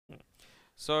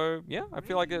So, yeah, I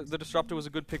feel like the Disruptor was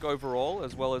a good pick overall,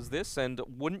 as well as this, and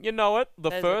wouldn't you know it, the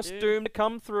There's a first Doom. Doom to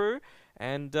come through,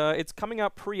 and it's coming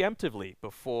out preemptively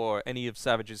before any of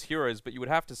Savage's heroes, but you would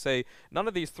have to say none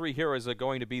of these three heroes are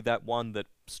going to be that one that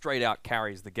straight out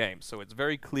carries the game, so it's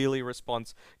very clearly a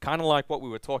response, kind of like what we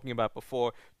were talking about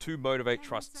before, to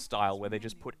Motivate.Trust style, where they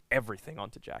just put everything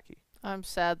onto Jackie. I'm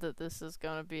sad that this is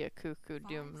gonna be a Cuckoo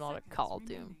Doom, not a Carl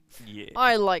Doom. Yeah.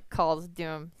 I like Carl's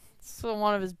Doom. It's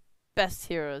one of his best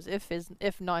heroes,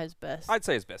 if not his best. I'd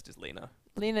say his best is Lena.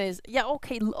 Lena is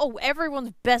okay. Oh,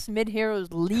 everyone's best mid hero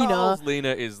is Lena. Carl's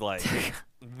Lena is like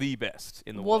the best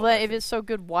in the Well, world. then, if it's so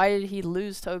good, why did he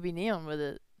lose to Obi Neon with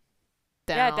it?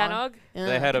 Yeah, Down. Danog. Yeah.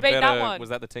 They had a Debate that better. one. Was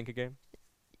that the Tinker game?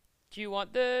 Do you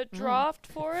want the draft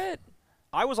for it?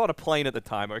 I was on a plane at the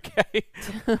time. Okay,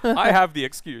 I have the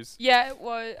excuse. Yeah, it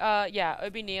was. Yeah,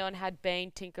 Obi Neon had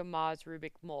Bane, Tinker, Mars,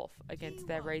 Rubik, Morph against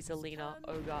their Razor, Lena,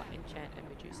 Ogre, Enchant, and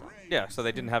Medusa. Yeah, so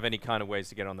they didn't have any kind of ways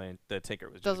to get on the Tinker.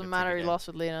 It was just Doesn't a matter. Tinker He game. lost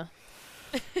with Lena.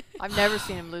 I've never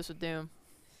seen him lose with Doom.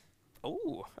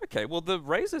 Oh, okay. Well, the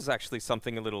Razor's actually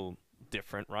something a little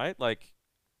different, right? Like,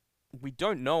 we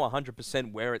don't know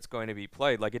 100% where it's going to be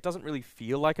played. Like, it doesn't really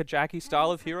feel like a Jackie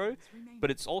style of hero, but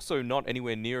it's also not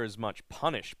anywhere near as much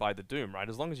punished by the Doom, right?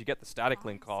 As long as you get the static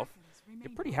link off,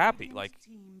 you're pretty happy. Like,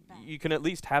 you can at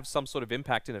least have some sort of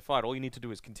impact in a fight. All you need to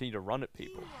do is continue to run at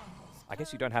people. I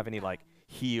guess you don't have any, like,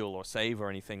 heal or save or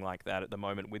anything like that at the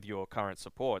moment with your current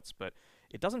supports, but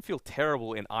it doesn't feel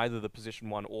terrible in either the position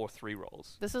 1 or 3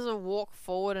 roles. This is a walk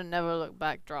forward and never look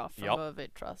back draft from Yup.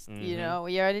 Motivate.Trust. You Mhm. know,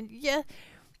 yeah.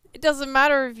 It doesn't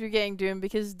matter if you're getting Doom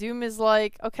because Doom is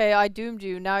like, okay, I doomed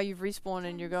you. Now you've respawned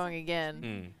and you're going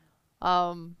again.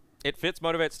 It fits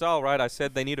Motivate style, right? I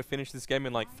said they need to finish this game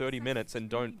in like 30 minutes and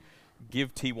don't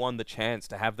give T1 the chance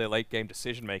to have their late game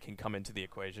decision making come into the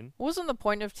equation. Wasn't the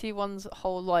point of T1's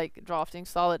whole like drafting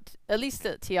style at least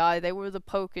at TI they were the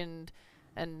poke and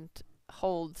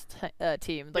hold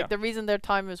team. Like Yeah. the reason their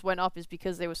timers went up is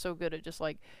because they were so good at just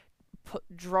like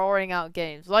drawing out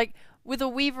games. Like with a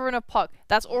Weaver and a Puck,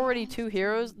 that's already two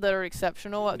heroes that are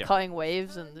exceptional at Yeah. cutting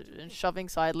waves and shoving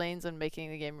side lanes and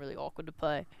making the game really awkward to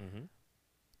play.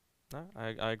 No,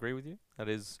 I agree with you. That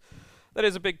is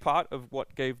a big part of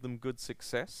what gave them good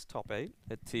success, top 8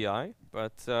 at TI.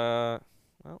 But, well,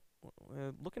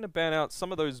 we're looking to ban out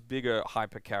some of those bigger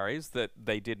hyper carries that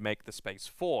they did make the space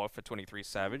for 23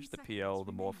 Savage, the PL,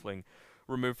 the Morphling,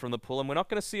 removed from the pool. And we're not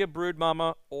going to see a Brood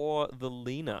Mama or the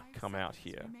Lena come out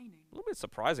here. A little bit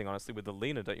surprising, honestly, with the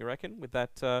Lena, don't you reckon? With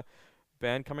that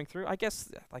ban coming through? I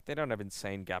guess, like, they don't have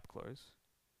insane gap close.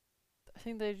 I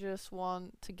think they just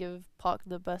want to give Puck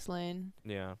the best lane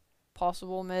Yeah.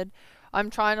 possible mid. I'm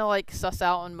trying to like suss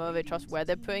out on Motivate.Trust where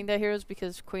they're putting their heroes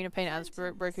because Queen of Pain and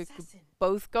Spirit Breaker could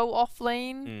both go off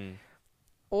lane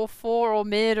or 4 or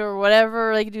mid or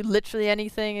whatever. They could do literally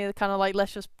anything. It's kind of like,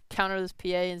 let's just counter this PA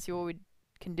and see what we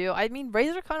can do. I mean,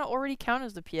 Razor kind of already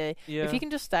counters the PA. Yeah. If he can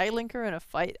just stag link her in a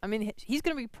fight, I mean, he's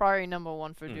going to be priority number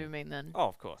 1 for dooming then. Oh,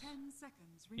 of course.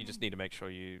 You just need to make sure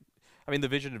you... I mean, the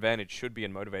vision advantage should be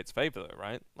in Motivate's favor, though,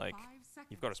 right? Like,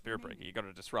 you've got a Spirit Breaker, you've got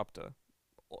a Disruptor.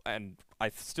 And I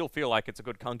still feel like it's a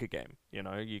good Kunker game, you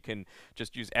know? You can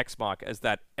just use X-Mark as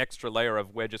that extra layer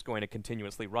of we're just going to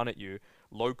continuously run at you.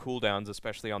 Low cooldowns,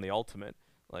 especially on the ultimate.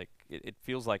 Like, it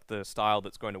feels like the style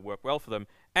that's going to work well for them.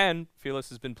 And Fearless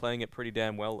has been playing it pretty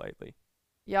damn well lately.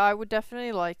 Yeah, I would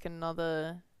definitely like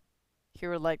another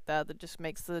hero like that just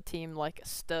makes the team like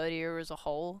sturdier as a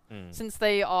whole. Since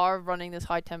they are running this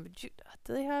high temperature,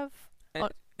 do they have?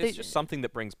 It's just something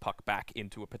that brings Puck back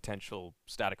into a potential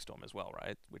Static Storm as well,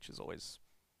 right? Which is always...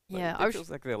 Yeah, it feels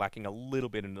like they're lacking a little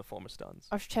bit in the form of stuns.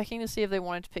 I was checking to see if they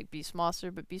wanted to pick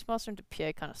Beastmaster, but Beastmaster into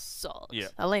PA kind of sucks. Yeah.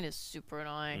 That lane is super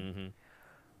annoying.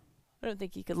 I don't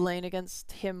think you could lane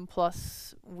against him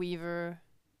plus Weaver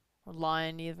or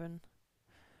Lion even.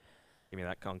 Give me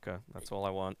that Conker. That's all I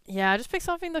want. Yeah, just pick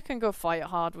something that can go fight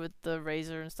hard with the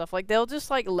Razor and stuff. Like, they'll just,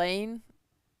 like, lane,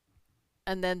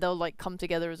 and then they'll, like, come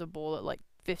together as a ball at, like,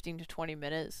 15 to 20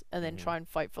 minutes, and then try and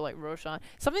fight for, like, Roshan.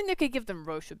 Something that could give them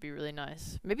Rosh would be really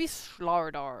nice. Maybe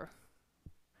Slaradar.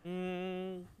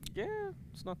 Yeah,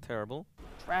 it's not terrible.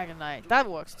 Dragon Knight. That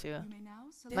works, too.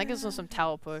 That gives them some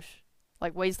tower push.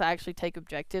 Like, ways to actually take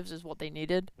objectives is what they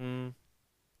needed.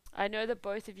 I know that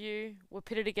both of you were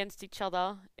pitted against each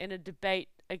other in a debate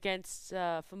against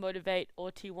for Motivate or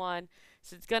T1,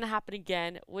 so it's going to happen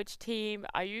again. Which team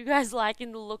are you guys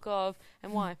liking the look of,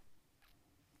 and why?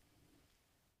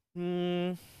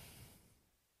 I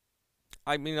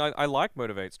mean, I like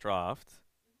Motivate's draft.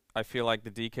 I feel like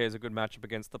the DK is a good matchup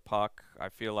against the Puck. I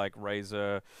feel like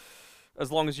Razor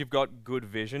as long as you've got good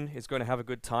vision, is going to have a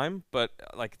good time. But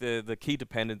like the key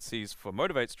dependencies for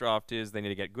Motivate.Trust is they need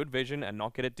to get good vision and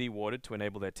not get it dewarded to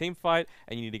enable their team fight,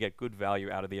 and you need to get good value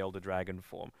out of the Elder Dragon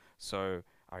form. So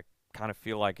I kind of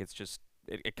feel like it's just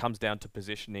it comes down to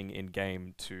positioning in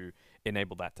game to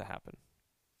enable that to happen.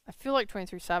 I feel like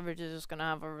 23 Savage is just gonna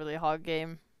have a really hard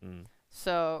game.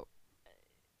 So,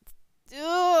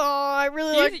 I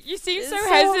really like. You seem so it's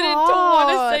hesitant to want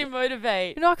to hard. say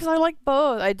Motivate. You know, because I like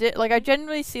both. I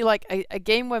generally see like a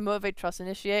game where Motivate.Trust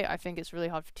initiate. I think it's really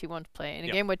hard for T1 to play. In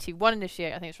a game where T1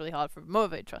 initiate, I think it's really hard for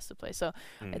Motivate.Trust to play. So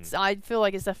I feel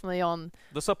like it's definitely on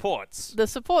the supports. The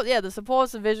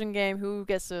supports, the vision game. Who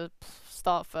gets to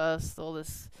start first? All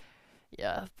this,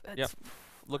 yeah.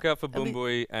 Look out for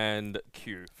Boombui and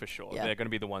Q for sure. Yeah. They're going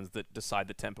to be the ones that decide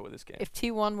the tempo of this game. If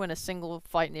T1 win a single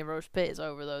fight near Roche Pit, it's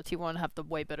over though. T1 have the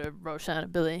way better Roshan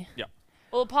ability. Yeah.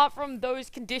 Well, apart from those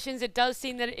conditions, it does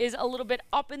seem that it is a little bit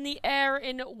up in the air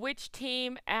in which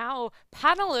team our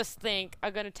panelists think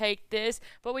are going to take this.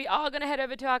 But we are going to head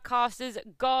over to our casters,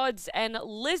 GoDz and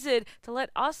Lizard, to let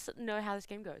us know how this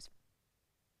game goes.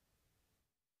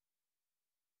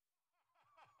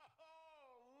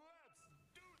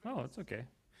 Oh, it's okay.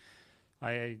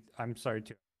 I'm sorry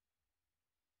too.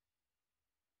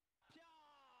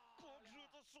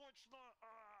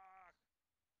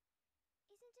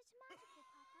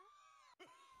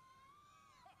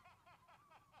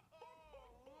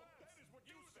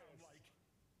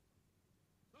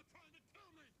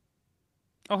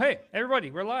 Oh, hey,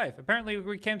 everybody, we're live. Apparently,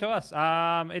 we came to us.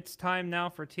 It's time now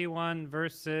for T1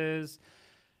 versus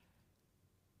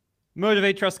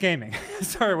Motivate.Trust Gaming.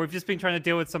 Sorry, we've just been trying to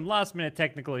deal with some last-minute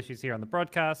technical issues here on the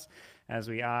broadcast, as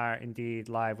we are indeed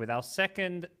live with our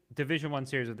second Division 1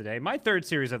 series of the day. My third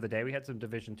series of the day. We had some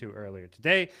Division 2 earlier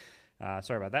today.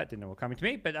 Sorry about that. Didn't know what was coming to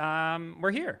me. But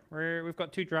we're here. We've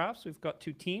got two drafts. We've got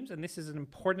two teams, and this is an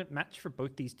important match for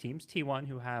both these teams. T1,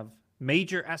 who have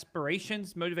major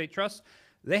aspirations. Motivate.Trust,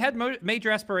 they had major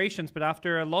aspirations, but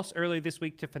after a loss early this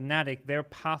week to Fnatic, their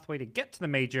pathway to get to the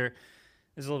major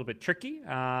is a little bit tricky.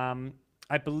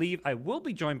 I believe I will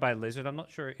be joined by Lizard. I'm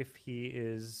not sure if he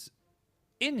is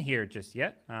in here just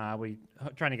yet. We're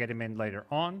trying to get him in later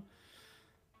on.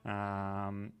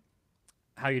 How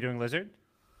you doing, Lizard?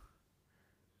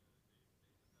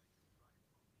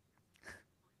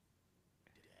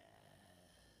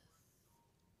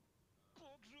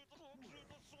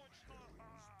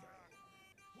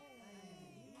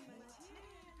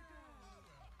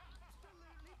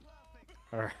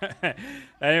 All right.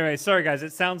 Anyway, sorry guys.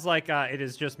 It sounds like it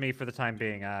is just me for the time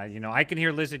being. You know, I can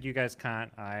hear Lizard. You guys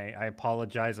can't. I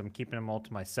apologize. I'm keeping them all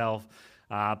to myself.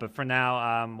 But for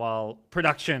now, while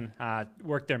production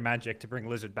work their magic to bring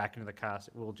Lizard back into the cast,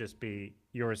 it will just be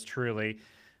yours truly.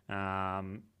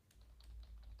 As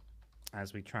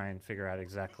we try and figure out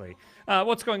exactly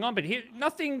what's going on. But here,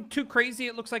 nothing too crazy,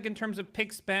 it looks like, in terms of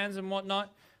pick spans and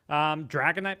whatnot.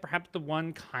 Dragonite, perhaps the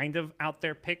one kind of out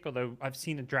there pick, although I've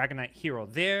seen a Dragonite hero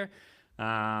there.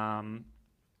 As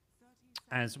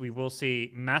we will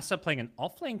see Massa playing an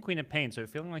offlane Queen of Pain, so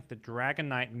feeling like the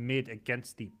Dragonite mid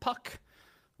against the Puck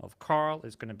of Carl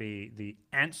is going to be the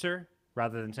answer,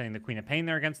 rather than saying the Queen of Pain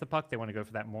there against the Puck. They want to go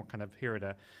for that more kind of hero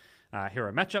to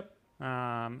hero matchup.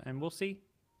 And we'll see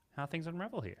how things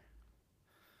unravel here.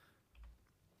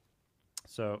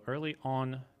 So early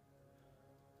on,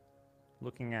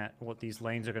 looking at what these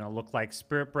lanes are going to look like.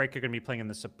 Spirit Breaker going to be playing in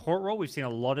the support role. We've seen a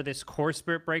lot of this core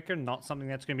Spirit Breaker, not something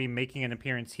that's going to be making an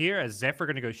appearance here, as Zephyr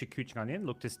going to go Shikuchin on in,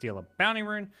 look to steal a Bounty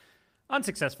Rune.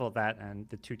 Unsuccessful at that, and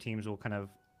the two teams will kind of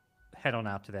head on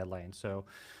out to their lane. So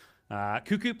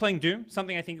Cuckoo playing Doom,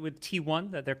 something I think with T1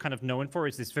 that they're kind of known for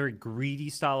is this very greedy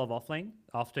style of offlane.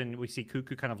 Often we see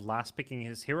Cuckoo kind of last picking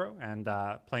his hero and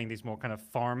playing these more kind of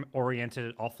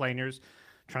farm-oriented offlaners,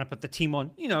 trying to put the team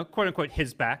on, you know, quote-unquote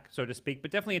his back, so to speak,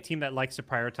 but definitely a team that likes to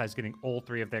prioritize getting all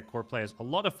three of their core players a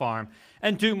lot of farm,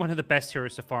 and Doom, one of the best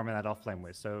heroes to farm in that offlane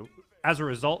with. So as a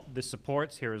result, this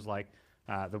supports heroes like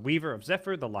the Weaver of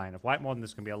Zephyr, the Lion of Whitemore, and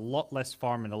there's going to be a lot less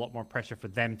farm and a lot more pressure for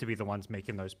them to be the ones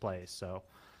making those plays. So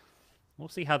we'll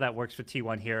see how that works for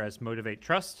T1 here, as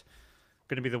Motivate.Trust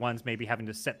going to be the ones maybe having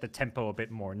to set the tempo a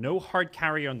bit more. No hard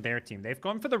carry on their team. They've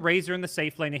gone for the Razor in the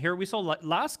safe lane. And here we saw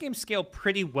last game scale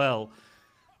pretty well.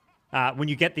 When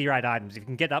you get the right items, if you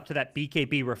can get up to that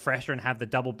BKB refresher and have the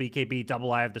double BKB,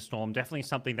 double Eye of the Storm, definitely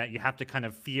something that you have to kind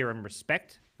of fear and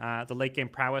respect the late game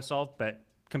prowess of. But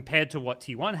compared to what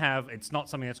T1 have, it's not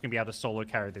something that's going to be able to solo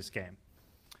carry this game.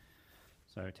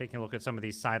 So taking a look at some of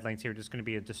these side lanes here, just going to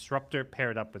be a Disruptor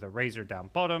paired up with a Razor down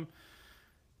bottom.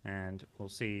 And we'll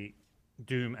see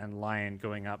Doom and Lion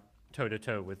going up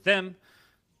toe-to-toe with them.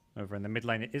 Over in the mid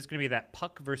lane, it is going to be that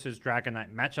Puck versus Dragon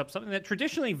Knight matchup, something that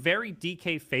traditionally very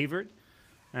DK favored.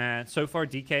 So far,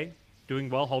 DK doing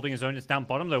well, holding his own. It's down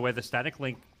bottom, though, where the Static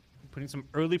Link putting some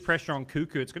early pressure on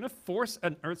Cuckoo. It's going to force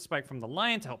an Earth Spike from the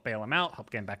Lion to help bail him out, help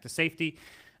get him back to safety.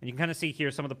 And you can kind of see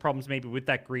here some of the problems maybe with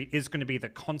that Greed is going to be the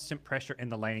constant pressure in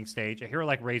the laning stage. A hero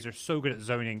like Razor, so good at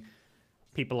zoning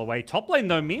people away. Top lane,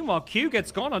 though, meanwhile, Q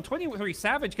gets gone on 23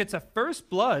 Savage, gets a first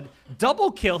blood, double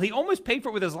kill. He almost paid for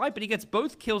it with his life, but he gets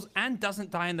both kills and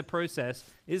doesn't die in the process.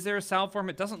 Is there a salve for him?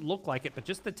 It doesn't look like it, but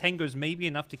just the Tangos may be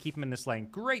enough to keep him in this lane.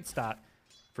 Great start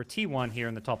for T1 here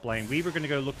in the top lane. Weaver going to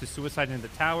go look to suicide in the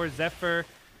tower. Zephyr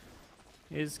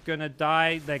is going to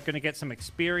die. They're going to get some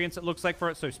experience, it looks like, for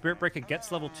it. So Spirit Breaker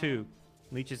gets level 2.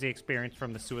 Leeches the experience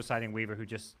from the suiciding Weaver, who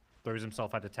just throws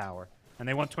himself at the tower. And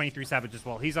they want 23 Savage as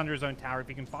well. He's under his own tower. If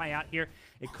he can buy out here,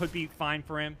 it could be fine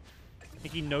for him. I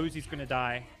think he knows he's going to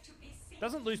die.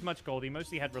 Doesn't lose much gold. He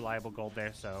mostly had reliable gold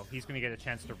there, so he's going to get a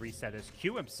chance to reset as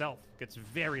Q himself gets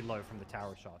very low from the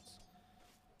tower shots.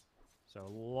 So a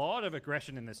lot of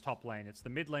aggression in this top lane. It's the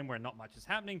mid lane where not much is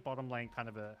happening. Bottom lane, kind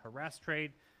of a harass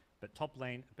trade. But top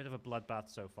lane, a bit of a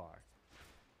bloodbath so far.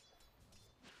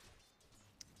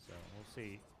 So we'll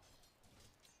see.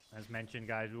 As mentioned,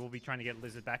 guys, we will be trying to get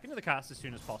Lizard back into the cast as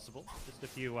soon as possible. Just a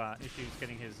few issues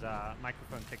getting his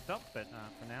microphone picked up, but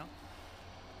for now,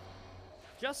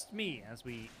 just me as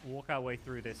we walk our way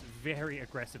through this very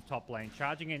aggressive top lane.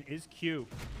 Charging in is Q.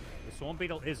 The Swarm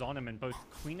Beetle is on him, and both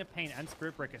Queen of Pain and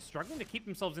Spirit Breaker struggling to keep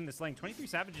themselves in this lane. 23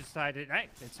 Savages decided, hey,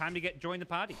 it's time to join the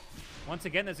party. Once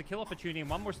again, there's a kill opportunity, and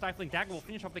one more Stifling Dagger will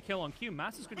finish off the kill on Q.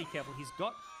 Master's going to be careful. He's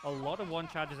got a lot of one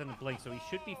charges and a blink, so he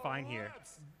should be fine here.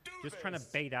 Just trying to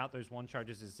bait out those one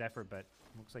charges is Zephyr, but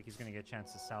looks like he's going to get a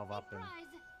chance to salve up, and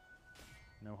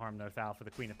no harm, no foul for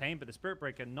the Queen of Pain, but the Spirit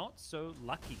Breaker not so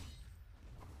lucky.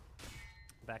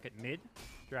 Back at mid,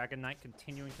 Dragon Knight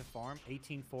continuing to farm.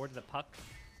 18-4 to the Puck.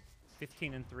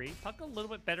 15-3. Puck a little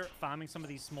bit better at farming some of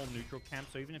these small neutral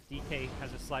camps, so even if DK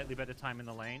has a slightly better time in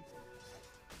the lane,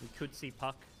 we could see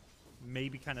Puck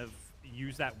maybe kind of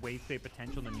use that wave clear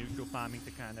potential in the neutral farming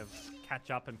to kind of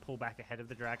catch up and pull back ahead of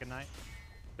the Dragon Knight.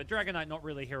 But Dragon Knight, not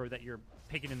really a hero that you're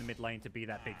picking in the mid lane to be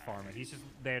that big farmer. He's just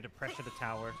there to pressure the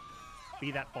tower,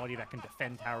 be that body that can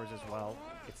defend towers as well.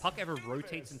 If Puck ever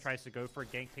rotates and tries to go for a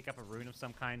gank, pick up a rune of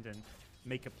some kind and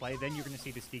make a play, then you're going to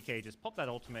see this DK just pop that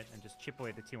ultimate and just chip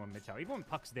away the T1 mid tower. Even when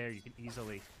Puck's there, you can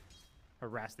easily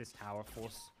harass this tower,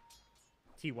 force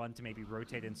T1 to maybe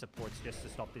rotate in supports just to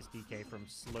stop this DK from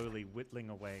slowly whittling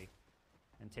away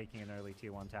and taking an early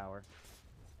T1 tower.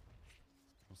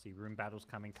 We'll see rune battles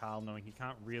coming. Carl knowing he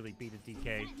can't really beat a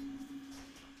DK,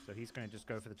 so he's going to just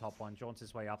go for the top one, jaunts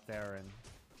his way up there and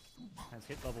has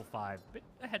hit level 5. A bit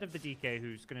ahead of the DK,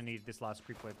 who's going to need this last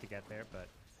creep wave to get there, but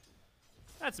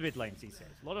that's mid lane, he says.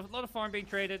 A lot of farm being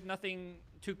traded, nothing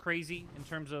too crazy in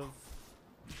terms of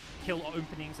kill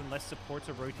openings unless supports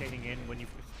are rotating in,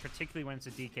 particularly when it's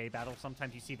a DK battle.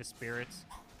 Sometimes you see the spirits.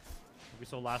 We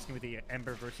saw last game with the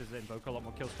Ember versus the Invoker, a lot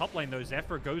more kills. Top lane though,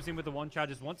 Zephyr goes in with the one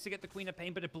charges, wants to get the Queen of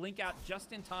Pain, but a blink out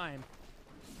just in time.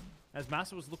 As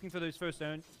Master was looking for those first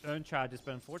earn charges,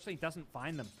 but unfortunately doesn't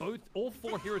find them. All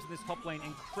 4 heroes in this top lane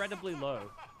incredibly low.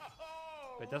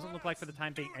 But it doesn't look like for the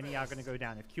time being any are going to go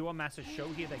down. If Q or Master show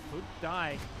here, they could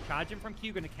die. Charging from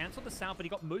Q, going to cancel the sound, but he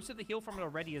got most of the heal from it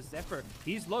already as Zephyr.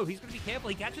 He's low, he's going to be careful.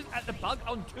 He catches at the bug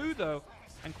on 2 though.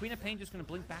 And Queen of Pain just going to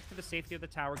blink back to the safety of the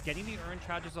tower, getting the earn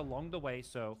charges along the way,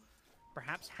 so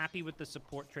perhaps happy with the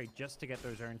support trade just to get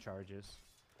those earn charges.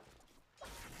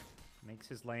 Makes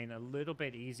his lane a little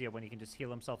bit easier when he can just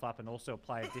heal himself up and also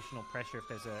apply additional pressure if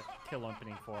there's a kill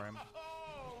opening for him.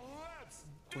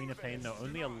 Queen of Pain, though,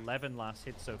 only 11 last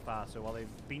hits so far, so while they've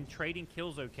been trading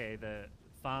kills okay, the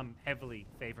farm heavily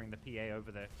favoring the PA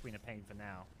over the Queen of Pain for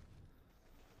now.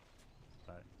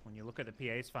 But when you look at the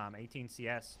PA's farm, 18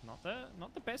 CS, not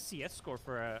the best CS score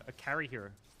for a carry hero.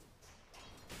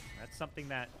 That's something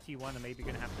that T1 are maybe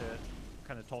going to have to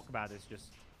kind of talk about, is just,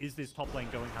 is this top lane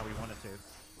going how we want it to?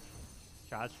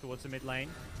 Charge towards the mid lane.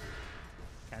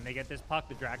 Can they get this Puck?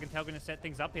 The Dragon Tail going to set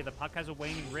things up here. The Puck has a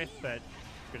waning rift, but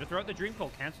going to throw out the Dream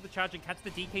Coil, cancel the charge, and catch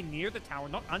the DK near the tower,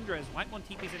 not under, as Whitemon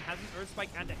TPs in, has an Earth Spike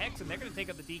and a Hex, and they're going to take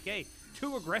out the DK.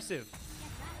 Too aggressive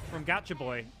from Gacha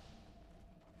Boy.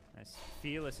 As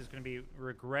Fearless is going to be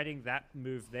regretting that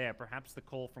move there. Perhaps the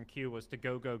call from Q was to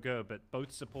go, go, go, but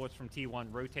both supports from T1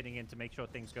 rotating in to make sure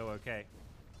things go okay.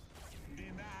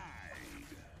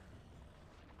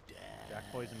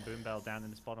 Jack Boys and Boom Bell down in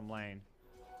this bottom lane.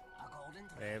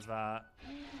 They've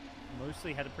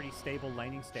mostly had a pretty stable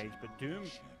laning stage, but Doom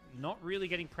not really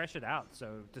getting pressured out.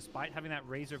 So despite having that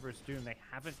Razor versus Doom, they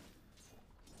haven't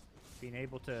been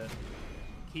able to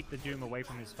keep the Doom away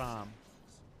from his farm.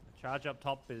 The charge up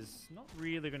top is not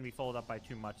really going to be followed up by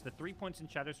too much. The 3 points in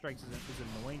Shadow Strikes is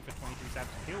annoying for 23 Savage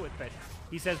to deal with, but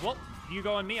he says, well, you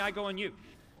go on me, I go on you.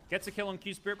 Gets a kill on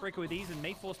Q Spirit Breaker with ease and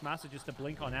may force Master just to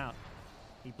blink on out.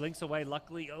 He blinks away,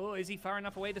 luckily. Oh, is he far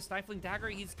enough away? The Stifling Dagger,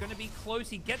 he's going to be close.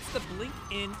 He gets the blink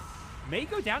in. May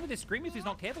go down to the Scream if he's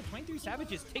not careful. 23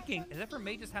 Savage is ticking. Zephyr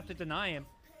may just have to deny him.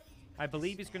 I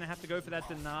believe he's going to have to go for that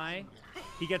deny.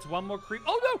 He gets one more creep.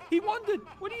 Oh, no! He wandered!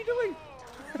 What are you doing?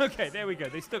 Okay, there we go.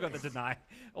 They still got the deny.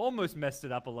 Almost messed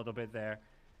it up a little bit there.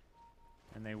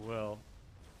 And they will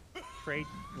trade...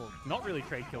 Well, not really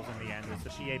trade kills in the end. As the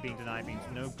PA being denied means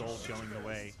no gold going the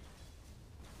way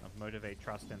of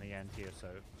Motivate.Trust in the end here. So,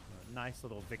 a nice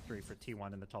little victory for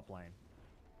T1 in the top lane.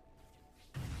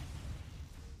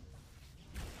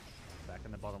 Back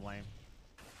in the bottom lane.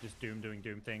 Just Doom doing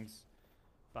Doom things.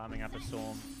 Farming up a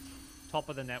Storm. Top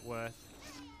of the net worth.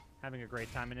 Having a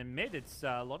great time. And in mid, it's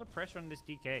a lot of pressure on this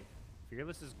DK.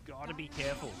 Fearless has got to be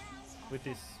careful with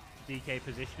this DK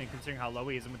positioning, considering how low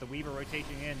he is. And with the Weaver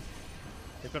rotating in,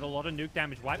 they've got a lot of nuke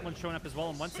damage. White one's showing up as well.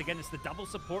 And once again, it's the double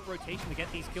support rotation to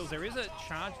get these kills. There is a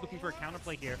charge looking for a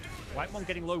counterplay here. White one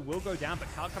getting low will go down,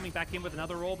 but Carl coming back in with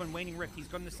another orb and Waning Rift. He's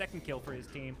gotten the second kill for his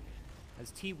team.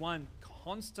 As T1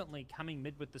 constantly coming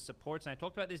mid with the supports. And I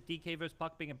talked about this DK versus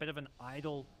Puck being a bit of an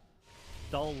idle,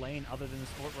 dull lane other than the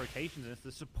support rotations. And it's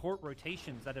the support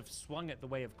rotations that have swung it the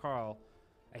way of Carl.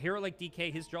 A hero like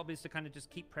DK, his job is to kind of just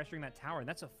keep pressuring that tower. And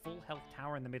that's a full health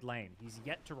tower in the mid lane. He's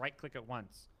yet to right click it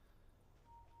once.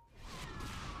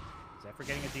 Zephyr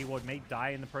getting a D-Ward may die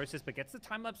in the process, but gets the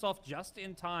time-lapse off just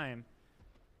in time.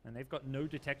 And they've got no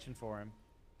detection for him.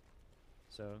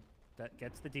 So that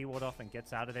gets the D-Ward off and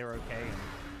gets out of there okay.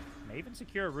 And may even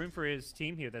secure a rune for his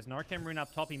team here. There's Narcan rune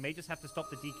up top. He may just have to stop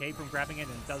the DK from grabbing it,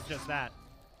 and does just that.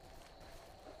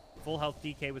 Full health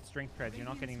DK with strength treads. You're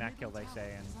not getting that kill, they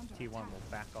say, and T1 will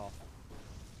back off.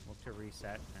 Look to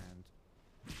reset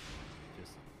and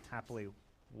just happily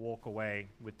walk away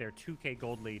with their 2k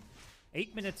gold lead.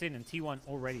 8 minutes in and T1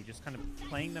 already just kind of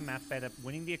playing the map better,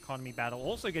 winning the economy battle,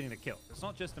 also getting the kill. It's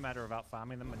not just a matter of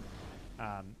out-farming them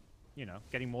and, you know,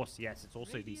 getting more CS. It's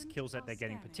also these kills that they're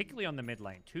getting, particularly on the mid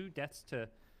lane. 2 deaths to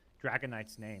Dragon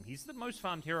Knight's name. He's the most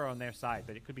farmed hero on their side,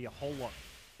 but it could be a whole lot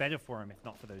better for him if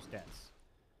not for those deaths.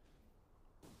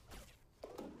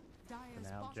 For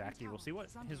now, Jackie, we'll see what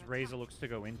his Razor looks to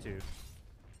go into.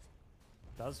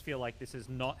 Does feel like this is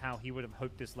not how he would have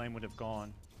hoped this lane would have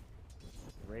gone.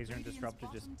 Razor and Disruptor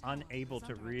just unable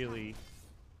to really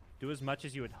do as much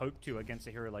as you would hope to against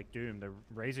a hero like Doom. The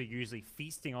Razor usually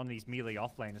feasting on these melee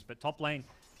offlaners, but top lane,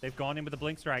 they've gone in with a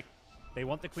Blink Strike. They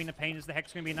want the Queen of Pain. Is the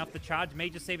Hex going to be enough? The charge may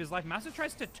just save his life. Master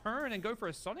tries to turn and go for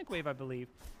a Sonic Wave, I believe.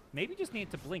 Maybe just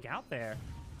need to blink out there.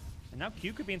 And now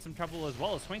Q could be in some trouble as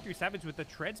well, as 23 Savage with the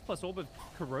Treads plus Orb of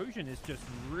Corrosion is just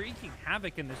wreaking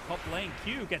havoc in this top lane.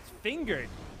 Q gets fingered.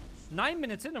 9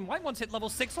 minutes in, and White one's hit level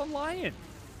 6 on Lion.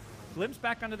 Glimpse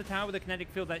back under the tower with a kinetic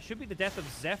field. That should be the death of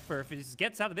Zephyr. If he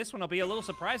gets out of this one, I'll be a little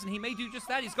surprised, and he may do just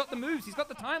that. He's got the moves. He's got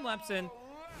the time-lapse in.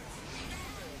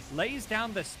 Lays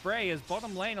down the spray as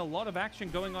bottom lane. A lot of action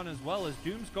going on as well as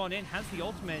Doom's gone in, has the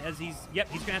ultimate as he's going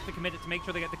to have to commit it to make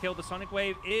sure they get the kill. The Sonic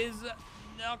Wave is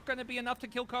not going to be enough to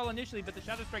kill Carl initially, but the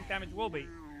Shadow Strike damage will be.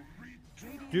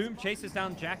 Doom chases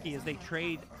down Jackie as they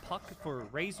trade Puck for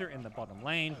Razor in the bottom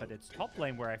lane, but it's top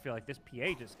lane where I feel like this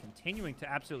PA just continuing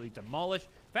to absolutely demolish.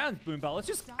 Found Boom Bell. It's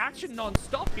just action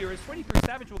non-stop here as 23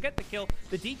 Savage will get the kill.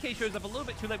 The DK shows up a little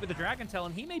bit too late with the Dragon Tail,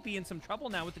 and he may be in some trouble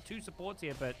now with the 2 supports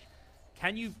here, but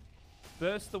can you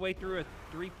burst the way through a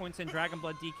 3 points in Dragon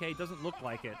Blood DK? Doesn't look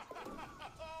like it.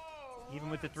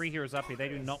 Even with the 3 heroes up here, they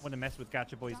do not want to mess with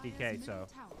Gacha Boy's DK, so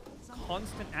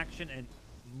constant action in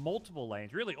multiple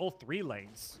lanes, really all 3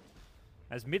 lanes,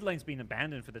 as mid lane's been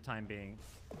abandoned for the time being.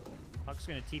 Puck's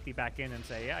going to TP back in and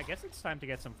say, yeah, I guess it's time to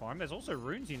get some farm. There's also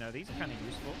runes, you know, these are kind of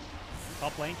useful.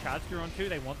 Top lane, charge through on 2.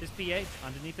 They want this PA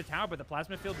underneath the tower, but the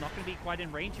Plasma Field not going to be quite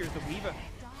in range here as the Weaver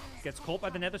gets caught by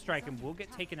the Nether Strike and will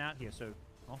get taken out here. So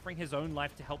offering his own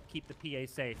life to help keep the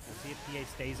PA safe. We'll see if PA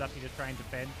stays up here to try and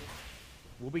defend.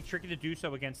 Will be tricky to do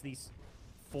so against these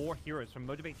 4 heroes from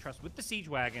Motivate.Trust with the Siege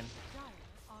Wagon.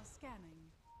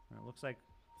 It looks like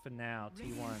for now,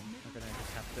 T1 are going to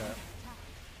just have to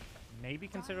maybe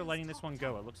consider letting this one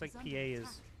go. It looks like PA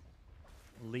is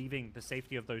leaving the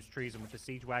safety of those trees, and with the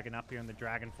Siege Wagon up here in the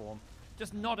Dragon form,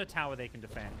 just not a tower they can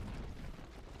defend.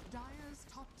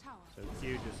 So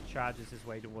Q just charges his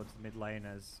way towards the mid lane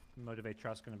as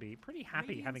Motivate.Trust going to be pretty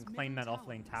happy having claimed that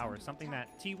offlane tower. Something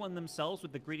that T1 themselves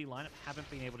with the greedy lineup haven't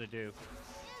been able to do.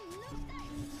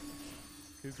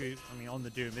 Cuckoo, I mean, on the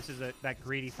Doom, this is that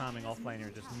greedy farming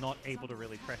offlaner, just not able to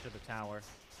really pressure the tower.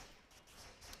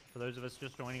 For those of us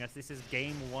just joining us, this is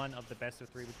game 1 of the best of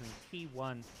 3 between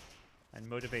T1 and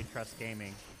Motivate.Trust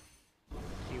Gaming.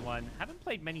 T1 haven't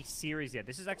played many series yet.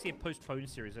 This is actually a postponed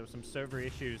series. There were some server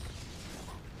issues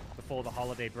before the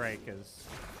holiday break as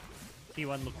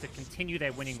T1 looked to continue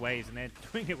their winning ways, and they're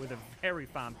doing it with a very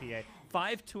farm PA.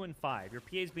 5-2-5. Your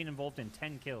PA's been involved in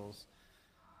 10 kills.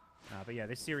 But yeah,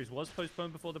 this series was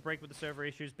postponed before the break with the server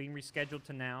issues, being rescheduled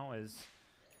to now as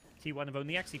T1 have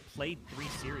only actually played 3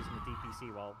 series in the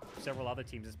DPC, while several other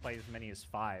teams has played as many as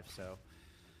 5. So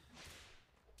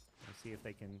we'll see if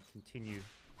they can continue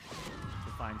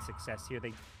to find success here.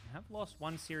 They have lost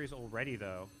 1 series already,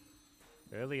 though,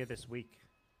 earlier this week,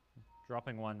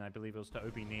 dropping one. I believe it was to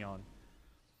OB Neon.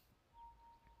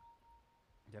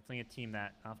 Definitely a team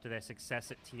that, after their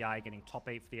success at TI, getting top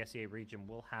 8 for the SEA region,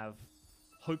 will have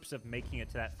hopes of making it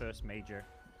to that first major.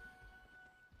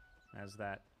 As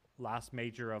that last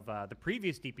major of the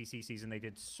previous DPC season they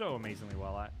did so amazingly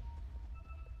well at.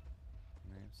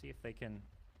 And see if they can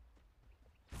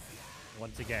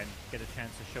once again get a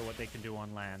chance to show what they can do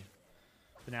on LAN.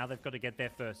 For now, they've got to get there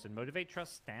first, and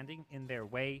Motivate.Trust standing in their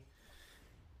way.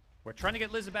 We're trying to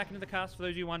get Lizard back into the cast, for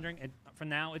those of you wondering. And for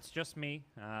now, it's just me.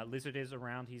 Lizard is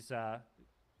around. He's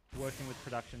working with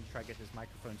production to try to get his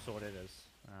microphone sorted, as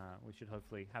we should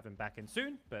hopefully have him back in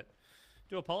soon. But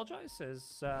do apologize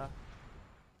as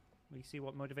we see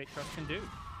what Motivate.Trust can do.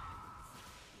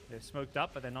 They're smoked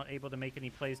up, but they're not able to make any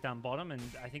plays down bottom, and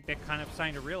I think they're kind of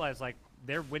starting to realize, like,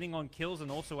 they're winning on kills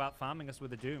and also out-farming us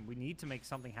with a Doom. We need to make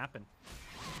something happen.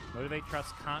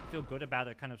 Motivate.Trust can't feel good about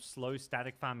a kind of slow,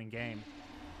 static farming game.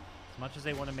 As much as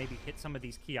they want to maybe hit some of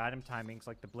these key item timings,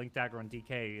 like the Blink Dagger on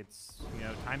DK, it's, you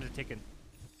know, time's a ticking.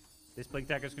 This Blink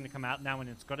Dagger is going to come out now, and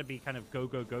it's got to be kind of go,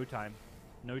 go, go time.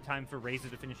 No time for Razor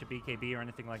to finish a BKB or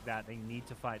anything like that. They need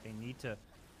to fight. They need to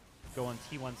go on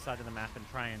T1's side of the map and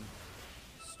try and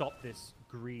stop this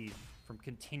greed from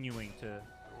continuing to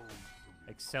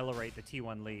accelerate the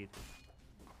T1 lead.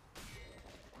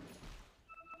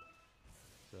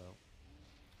 So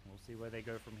we'll see where they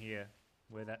go from here,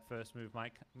 where that first move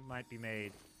might be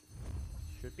made.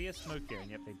 Should be a smoke here, and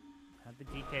yep, they have the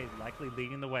DK likely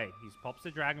leading the way. He pops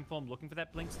the Dragon Form, looking for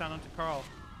that blink stun onto Carl,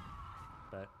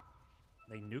 but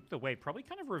they nuke the way, probably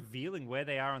kind of revealing where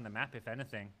they are on the map, if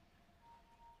anything.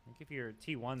 I think if you're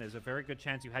T1, there's a very good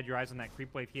chance you had your eyes on that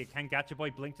creep wave here. Can Gacha Boy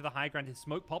blink to the high ground? His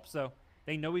smoke pops, though.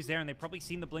 They know he's there, and they've probably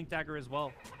seen the Blink Dagger as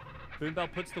well.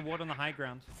 Boombell puts the ward on the high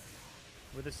ground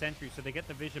with a sentry, so they get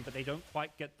the vision, but they don't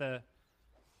quite get the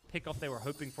pick-off they were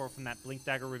hoping for from that Blink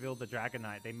Dagger reveal, the Dragon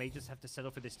Knight. They may just have to settle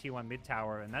for this T1 mid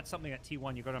tower, and that's something that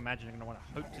T1, you've got to imagine, are going to want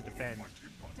to hope to defend.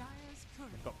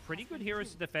 They've got pretty good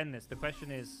heroes to defend this. The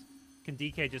question is, can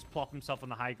DK just plop himself on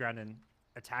the high ground and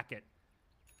attack it?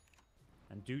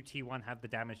 And do T1 have the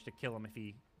damage to kill him if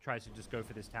he tries to just go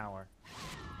for this tower?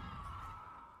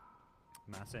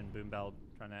 Massa and Boombell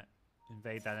trying to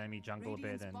invade that enemy jungle a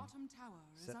bit and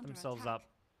set themselves up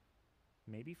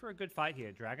maybe for a good fight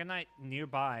here. Dragon Knight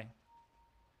nearby.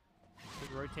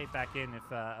 Could rotate back in if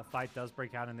a fight does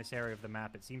break out in this area of the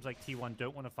map. It seems like T1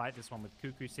 don't want to fight this one with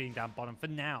Cuckoo sitting down bottom for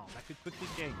now. That could quickly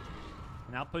change.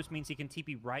 An outpost means he can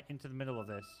TP right into the middle of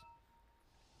this.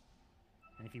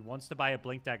 And if he wants to buy a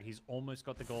Blink Dagger, he's almost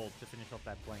got the gold to finish off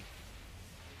that Blink.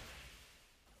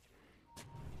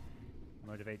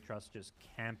 Motivate.Trust just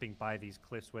camping by these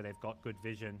cliffs where they've got good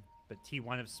vision. But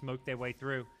T1 have smoked their way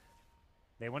through.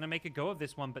 They want to make a go of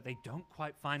this one, but they don't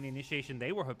quite find the initiation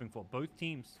they were hoping for. Both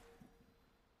teams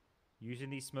using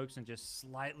these smokes and just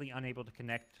slightly unable to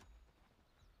connect.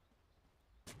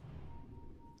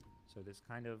 So this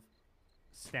kind of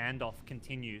standoff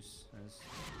continues. As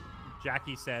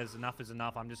Jackie says, enough is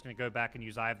enough. I'm just going to go back and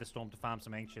use Eye of the Storm to farm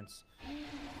some Ancients.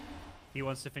 He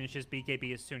wants to finish his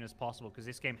BKB as soon as possible because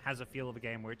this game has a feel of a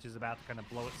game which is about to kind of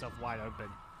blow itself wide open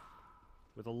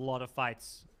with a lot of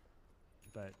fights.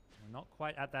 But we're not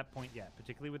quite at that point yet,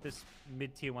 particularly with this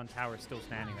mid-tier 1 tower still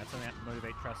standing. That's something that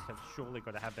Motivate.Trust have surely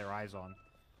got to have their eyes on.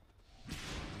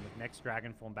 And with next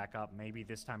Dragon Form back up, maybe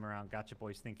this time around Gacha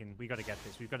Boy's thinking, we got to get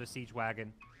this. We've got a Siege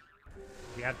Wagon.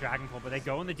 We have Dragon Form, but they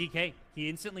go on the DK. He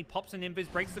instantly pops an Invis,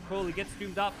 breaks the coil, he gets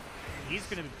doomed up. He's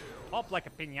going to pop like a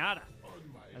piñata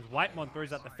as Whitemon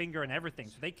throws out the finger and everything.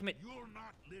 So they commit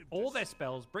all their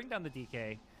spells, bring down the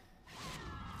DK.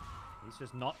 He's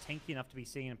just not tanky enough to be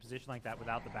seen in a position like that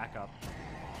without the backup.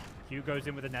 Q goes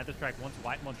in with a Nether Strike, wants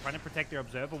Whitemon, trying to protect their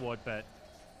Observer Ward, but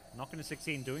not going to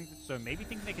succeed in doing so. Maybe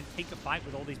thinking they can take a fight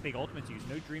with all these big ultimates used.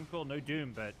 No Dream Coil, no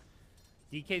Doom, but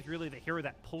DK is really the hero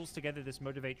that pulls together this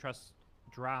Motivate.Trust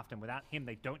draft, and without him,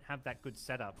 they don't have that good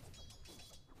setup.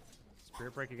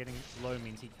 Spirit Breaker getting low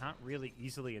means he can't really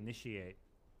easily initiate.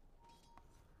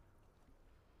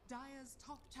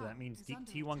 So that means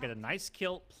T1 get a nice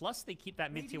kill, plus they keep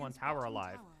that mid T1 tower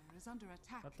alive.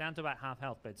 Not down to about half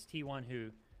health, but it's T1 who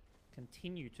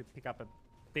continue to pick up a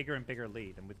bigger and bigger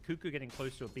lead. And with Cuckoo getting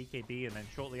close to a BKB and then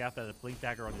shortly after the Blink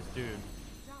Dagger on his Doom,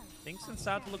 things can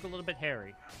start to look a little bit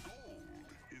hairy.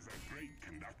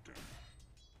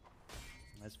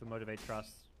 As for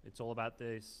Motivate.Trust, it's all about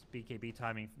this BKB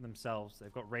timing for themselves.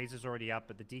 They've got Razors already up,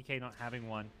 but the DK not having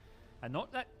one, and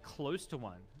not that close to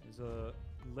one, is a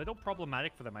little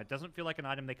problematic for them. It doesn't feel like an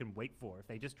item they can wait for. If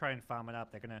they just try and farm it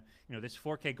up, they're going to, you know, this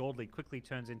 4k gold lead quickly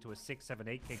turns into a 6, 7,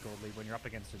 8k gold lead when you're up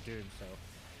against a Doom, so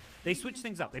they switch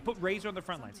things up. They put Razor on the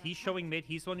front lines. He's showing mid.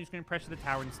 He's the one who's going to pressure the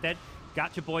tower. Instead,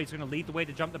 Gotcha Boy is going to lead the way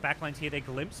to jump the backlines here. They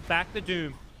glimpse back the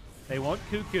Doom. They want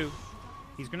Cuckoo.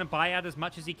 He's going to buy out as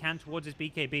much as he can towards his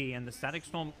BKB, and the Static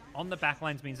Storm on the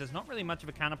backlines means there's not really much of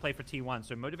a counterplay for T1.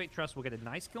 So Motivate.Trust will get a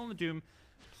nice kill on the Doom,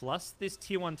 plus this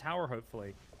Tier 1 tower,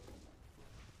 hopefully.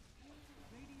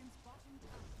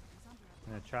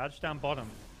 And a charge down bottom.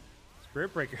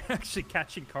 Spirit Breaker actually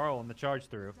catching Carl on the charge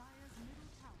through.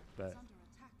 But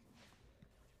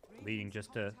leading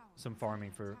just to some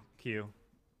farming for Q.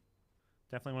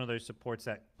 Definitely one of those supports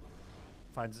that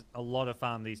finds a lot of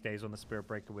farm these days on the Spirit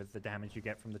Breaker with the damage you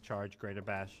get from the charge, Greater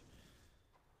Bash.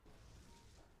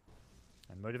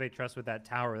 And Motivate.Trust with that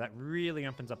tower, that really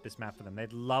opens up this map for them.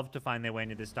 They'd love to find their way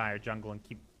into this dire jungle and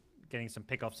keep getting some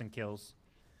pickoffs and kills.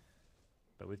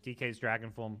 But with DK's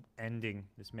Dragon Form ending,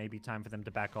 this may be time for them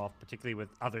to back off, particularly with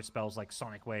other spells like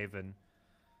Sonic Wave and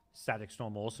Static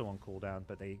Storm also on cooldown.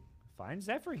 But they find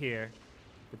Zephyr here.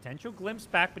 Potential glimpse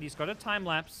back, but he's got a time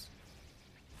lapse.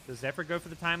 Does Zephyr go for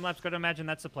the time lapse? Got to imagine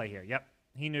that's the play here. Yep.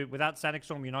 He knew without Static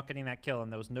Storm, you're not getting that kill,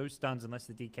 and there was no stuns unless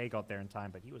the DK got there in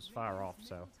time, but he was far off,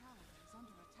 so.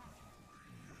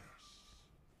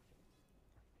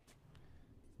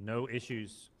 No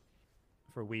issues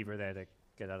for Weaver there to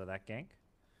get out of that gank.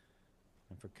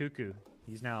 And for Cuckoo,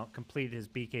 he's now completed his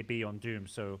BKB on Doom,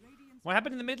 so what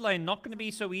happened in the mid lane, not going to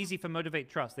be so easy for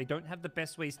Motivate.Trust. They don't have the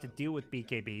best ways to deal with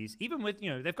BKBs, even with,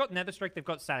 you know, they've got Nether Strike, they've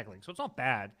got Static Link, so it's not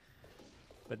bad.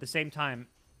 But at the same time,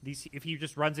 if he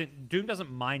just runs it, Doom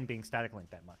doesn't mind being Static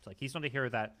Link that much. Like, he's not a hero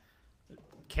that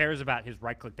cares about his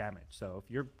right-click damage. So if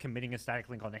you're committing a Static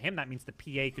Link onto him, that means the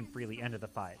PA can freely enter the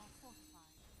fight.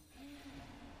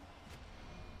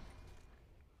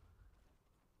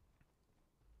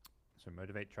 So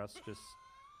Motivate.Trust just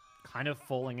kind of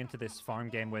falling into this farm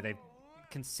game where they've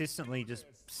consistently just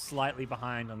slightly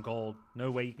behind on gold.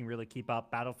 No way you can really keep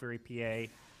up. Battle Fury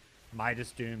PA,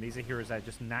 Midas Doom, these are heroes that are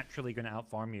just naturally going to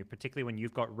outfarm you, particularly when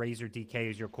you've got Razor DK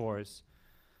as your cores.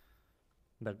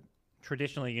 The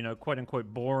traditionally, you know,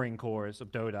 quote-unquote boring cores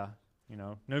of Dota. You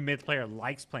know, no mid player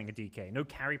likes playing a DK. No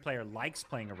carry player likes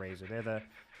playing a Razor. They're the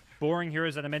boring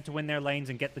heroes that are meant to win their lanes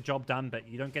and get the job done, but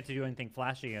you don't get to do anything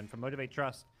flashy. And for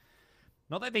Motivate.Trust,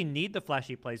 not that they need the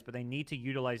flashy plays, but they need to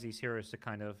utilize these heroes to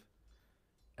kind of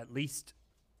at least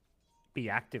be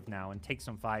active now and take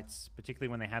some fights, particularly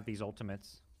when they have these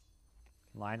ultimates.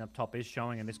 Line up top is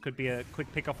showing, and this could be a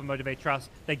quick pick off of Motivate.Trust.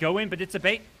 They go in, but it's a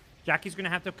bait. Jackie's going to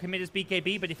have to commit his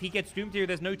BKB, but if he gets doomed here,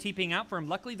 there's no TPing out for him.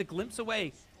 Luckily, the glimpse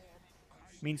away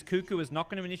means Cuckoo is not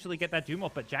going to initially get that doom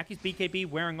off, but Jackie's BKB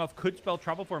wearing off could spell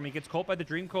trouble for him. He gets caught by the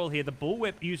Dream Coil here. The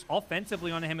Bullwhip used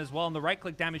offensively on him as well, and the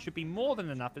right-click damage should be more than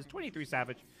enough as 23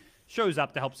 Savage shows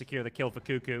up to help secure the kill for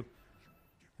Cuckoo,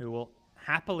 who will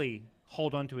happily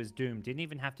hold on to his doom. Didn't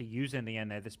even have to use it in the end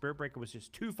there. The Spirit Breaker was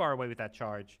just too far away with that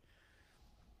charge.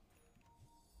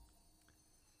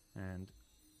 And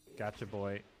Gotcha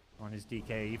Boy on his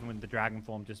DK, even with the Dragon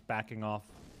Form just backing off,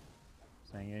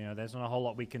 saying, you know, there's not a whole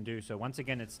lot we can do. So once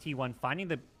again, it's T1 finding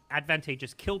the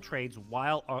advantageous kill trades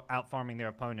while out-farming their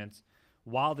opponents,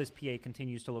 while this PA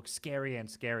continues to look scarier and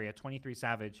scarier. 23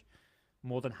 Savage,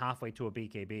 more than halfway to a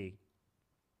BKB.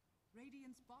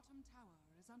 Radiant's bottom tower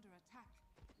is under attack.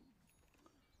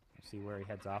 See where he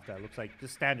heads after. It looks like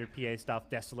just standard PA stuff,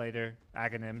 Desolator,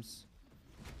 Aghanim's.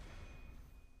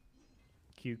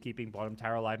 Q keeping bottom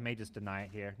tower alive, may just deny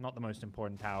it here. Not the most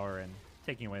important tower, and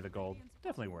taking away the gold.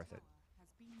 Definitely worth it. Has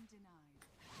been denied.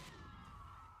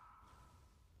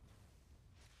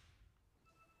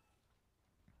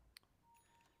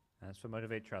 As for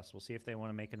Motivate.Trust, we'll see if they want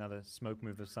to make another smoke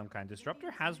move of some kind. Disruptor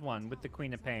has one with the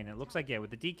Queen of Pain. It looks like, yeah, with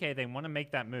the DK, they want to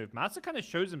make that move. Masa kind of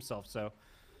shows himself, so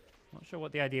not sure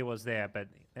what the idea was there, but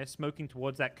they're smoking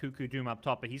towards that Cuckoo Doom up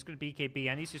top, but he's going to BKB,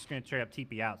 and he's just going to straight up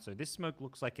TP out. So this smoke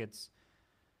looks like it's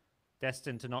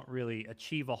destined to not really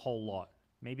achieve a whole lot.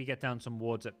 Maybe get down some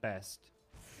wards at best.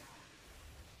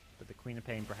 But the Queen of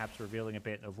Pain perhaps revealing a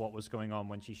bit of what was going on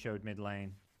when she showed mid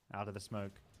lane out of the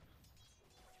smoke.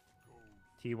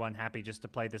 T1 happy just to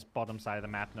play this bottom side of the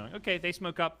map, knowing, okay, they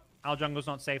smoke up. Our jungle's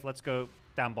not safe. Let's go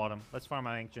down bottom. Let's farm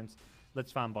our Ancients.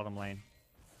 Let's farm bottom lane.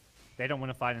 They don't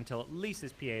want to fight until at least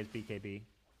this PA is BKB.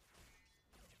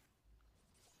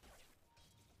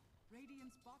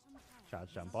 Radiant's bottom tower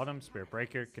Charge down bottom. Spirit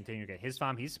Breaker. Continue to get his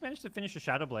farm. He's managed to finish a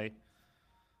Shadow Blade.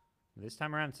 This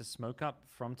time around, it's a smoke up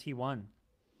from T1.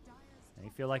 They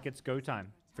feel like it's go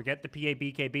time. Forget the PA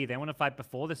BKB. They want to fight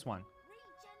before this one.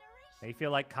 They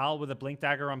feel like Carl with a Blink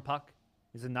Dagger on Puck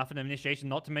is enough of an initiation,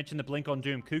 not to mention the Blink on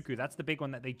Doom. Cuckoo, that's the big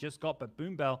one that they just got, but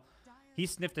Boom Bell, he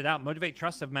sniffed it out.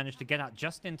 Motivate.Trust have managed to get out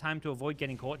just in time to avoid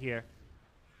getting caught here.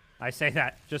 I say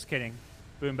that, just kidding.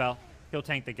 Boom Bell, he'll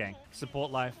tank the gank.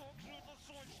 Support life.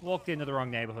 Walked into the wrong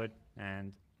neighborhood,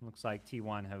 and looks like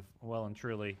T1 have well and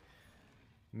truly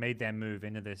made their move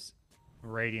into this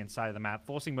Radiant side of the map,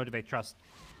 forcing Motivate.Trust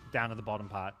down to the bottom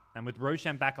part. And with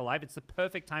Roshan back alive, it's the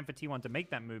perfect time for T1 to make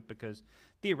that move, because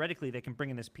theoretically they can bring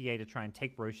in this PA to try and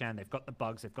take Roshan. They've got the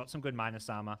bugs, they've got some good minus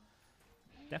armor.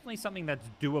 Definitely something that's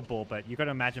doable, but you got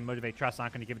to imagine Motivate.Trust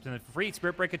aren't going to give it to them for free.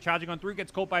 Spirit Breaker charging on through,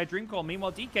 gets caught by a Dream Call.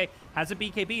 Meanwhile, DK has a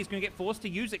BKB. He's going to get forced to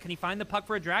use it. Can he find the puck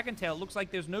for a Dragon Tail? It looks like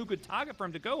there's no good target for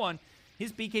him to go on.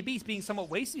 His BKB is being somewhat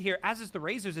wasted here, as is the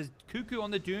Razors. As Cuckoo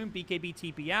on the Doom, BKB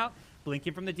TP out.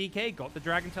 Blinking from the DK, got the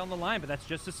Dragon Tail on the line, but that's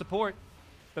just a support.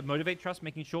 But Motivate.Trust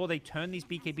making sure they turn these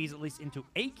BKBs at least into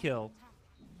a kill.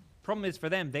 Problem is for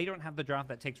them, they don't have the draft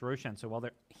that takes Roshan. So while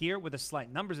they're here with a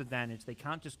slight numbers advantage, they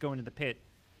can't just go into the pit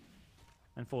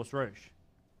and force Roche.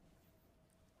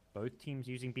 Both teams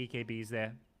using BKBs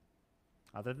there,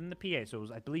 other than the PA. So it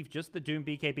was, I believe, just the Doom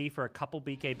BKB for a couple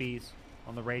BKBs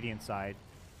on the Radiant side.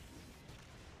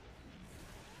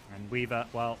 And Weaver,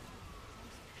 well,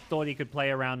 thought he could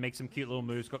play around, make some cute little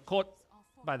moves. Got caught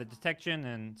by the detection,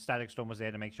 and Static Storm was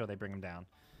there to make sure they bring him down.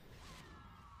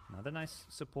 Another nice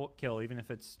support kill, even if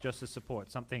it's just a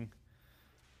support. Something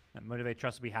that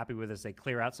Motivate.Trust will be happy with as they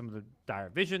clear out some of the dire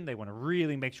vision. They want to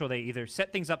really make sure they either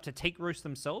set things up to take Roche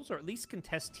themselves or at least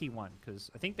contest T1,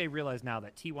 because I think they realize now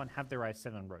that T1 have their eyes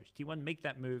set on Roche. T1 make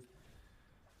that move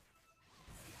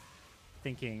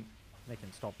thinking they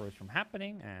can stop Roche from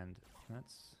happening, and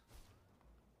that's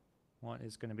what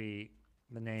is going to be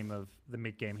the name of the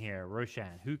mid-game here.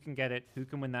 Roshan. Who can get it? Who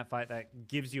can win that fight? That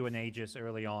gives you an Aegis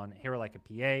early on. Hero like a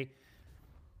PA.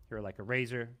 Hero like a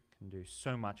Razor. Can do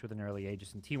so much with an early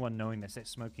Aegis. And T1 knowing this, it's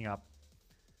smoking up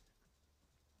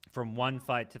from one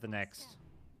fight to the next.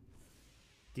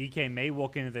 DK may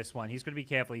walk into this one. He's going to be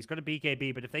careful. He's got a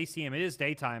BKB, but if they see him, it is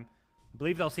daytime. I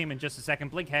believe they'll see him in just a second.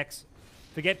 Blink Hex.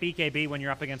 Forget BKB when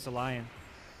you're up against a Lion.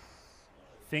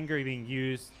 Finger being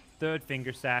used. Third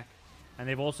finger stack. And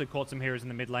they've also caught some heroes in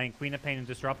the mid lane. Queen of Pain and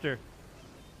Disruptor.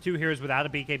 Two heroes without a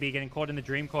BKB getting caught in the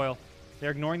Dream Coil.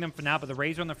 They're ignoring them for now, but the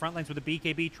Razor on the front lanes with a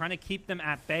BKB trying to keep them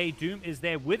at bay. Doom is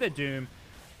there with a Doom.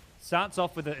 Starts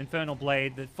off with the Infernal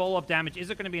Blade. The follow-up damage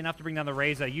isn't going to be enough to bring down the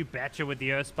Razor. You betcha with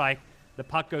the Earth Spike. The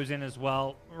puck goes in as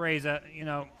well. Razor, you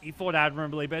know, he fought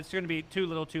admirably, but it's going to be too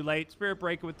little too late. Spirit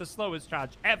Breaker with the slowest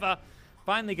charge ever.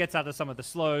 Finally gets out of some of the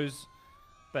slows,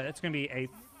 but it's going to be a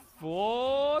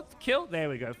fourth kill. There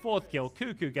we go. Fourth kill.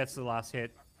 Cuckoo gets the last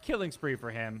hit. Killing spree for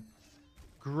him.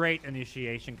 Great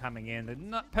initiation coming in. The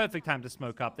not perfect time to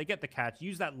smoke up. They get the catch.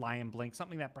 Use that Lion Blink.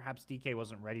 Something that perhaps DK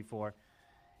wasn't ready for.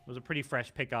 It was a pretty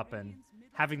fresh pickup, and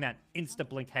having that insta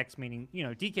Blink Hex, meaning, you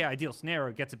know, DK ideal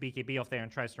scenario gets a BKB off there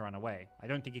and tries to run away. I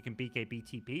don't think he can BKB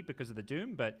TP because of the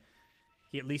Doom, but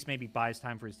he at least maybe buys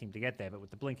time for his team to get there. But with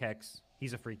the Blink Hex,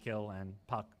 he's a free kill, and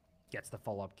Puck gets the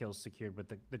follow-up kills secured with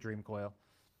the Dream Coil.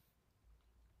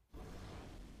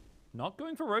 Not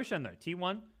going for Roshan, though.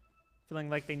 T1 feeling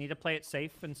like they need to play it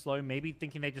safe and slow, maybe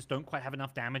thinking they just don't quite have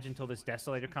enough damage until this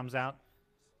Desolator comes out.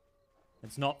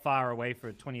 It's not far away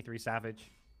for 23 Savage.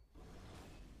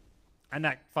 And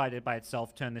that fight by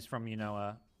itself turned this from, you know,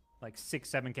 a like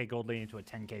 6-7k gold lead into a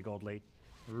 10k gold lead.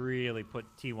 Really put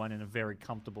T1 in a very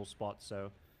comfortable spot,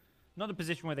 so not a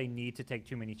position where they need to take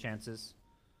too many chances.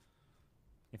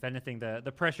 If anything,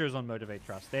 the pressure is on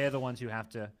Motivate.Trust. They're the ones who have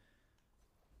to,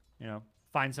 you know,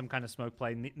 find some kind of smoke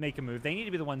play, make a move. They need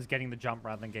to be the ones getting the jump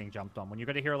rather than getting jumped on. When you've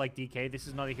got a hero like DK, this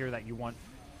is not a hero that you want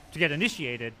to get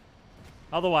initiated.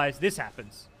 Otherwise, this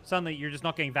happens. Suddenly, you're just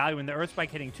not getting value. And the Earth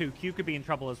Spike hitting too. Q could be in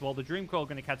trouble as well. The Dream Coil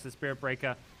going to catch the Spirit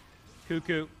Breaker.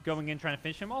 Cuckoo going in trying to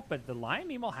finish him off. But the Lion,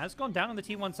 meanwhile, has gone down on the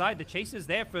T1 side. The chase is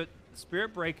there for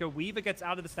Spirit Breaker. Weaver gets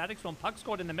out of the Static Storm. Puck's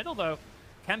caught in the middle, though.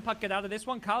 Can Puck get out of this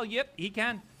one? Carl, yep, he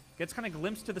can. Gets kind of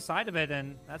glimpsed to the side of it,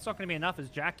 and that's not going to be enough as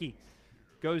Jackie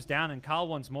goes down, and Carl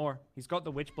wants more. He's got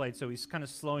the Witchblade, so he's kind of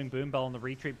slowing Boom Bell on the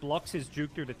retreat. Blocks his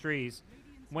juke through the trees.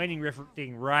 Waning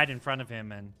Rifting right in front of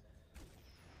him, and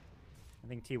I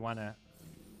think T1 are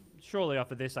surely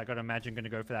off of this, I gotta imagine going to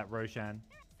go for that Roshan.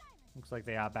 Looks like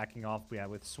they are backing off, yeah,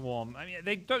 with Swarm. I mean,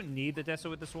 they don't need the Deso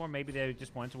with the Swarm. Maybe they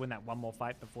just wanted to win that one more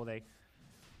fight before they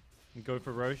go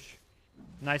for Rosh.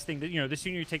 Nice thing that, you know, the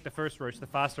sooner you take the first Rosh, the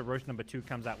faster Rosh number 2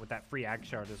 comes out with that free Ag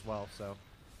Shard as well, so.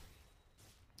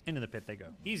 Into the pit they go.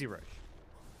 Easy Rosh.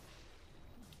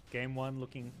 Game 1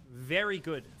 looking very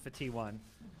good for T1.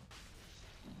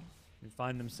 They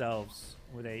find themselves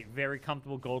with a very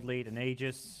comfortable gold lead, an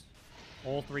Aegis,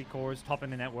 all 3 cores, top in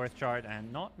the net worth chart,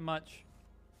 and not much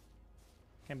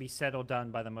can be said or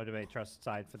done by the Motivate.Trust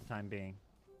side for the time being.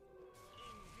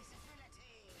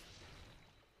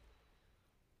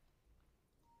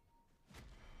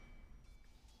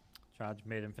 Charge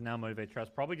mid, and for now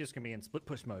Motivate.Trust probably just going to be in split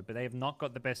push mode, but they have not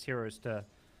got the best heroes to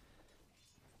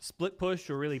split push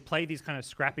or really play these kind of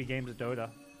scrappy games of Dota.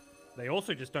 They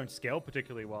also just don't scale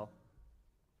particularly well.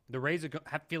 The Razor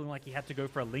feeling like he had to go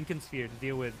for a Lincoln Sphere to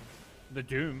deal with the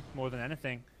Doom more than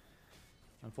anything.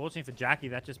 Unfortunately for Jackie,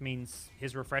 that just means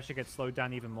his Refresher gets slowed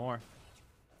down even more.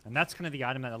 And that's kind of the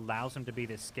item that allows him to be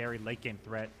this scary late game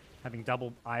threat, having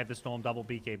double Eye of the Storm, double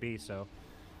BKB, so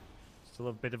still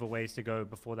a bit of a ways to go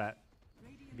before that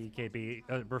BKB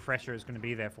Refresher is going to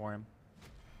be there for him.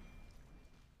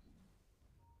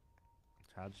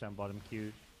 Charge down bottom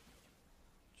Q,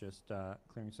 just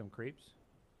clearing some creeps.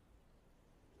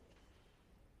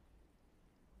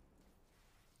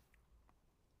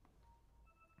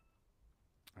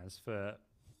 As for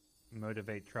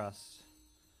Motivate.Trust,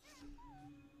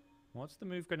 what's the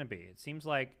move going to be? It seems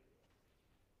like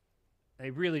they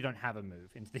really don't have a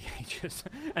move into the Aegis.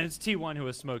 And it's T1 who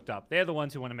are smoked up. They're the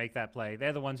ones who want to make that play.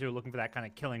 They're the ones who are looking for that kind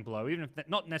of killing blow. Even if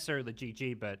not necessarily the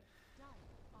GG, but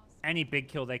any big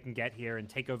kill they can get here and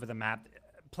take over the map.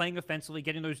 Playing offensively,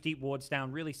 getting those deep wards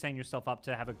down, really setting yourself up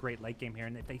to have a great late game here.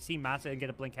 And if they see Massa and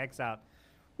get a Blink Hex out,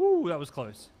 whoo, that was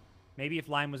close. Maybe if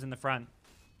Lion was in the front.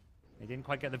 They didn't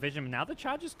quite get the vision. Now the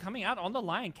charge is coming out on the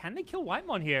Lion. Can they kill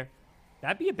Whitemon here?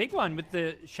 That'd be a big one with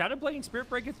the Shadow Blade and Spirit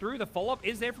Breaker through. The follow-up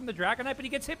is there from the Dragon Knight, but he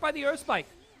gets hit by the Earth Spike.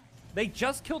 They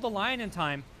just killed the Lion in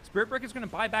time. Spirit Breaker's going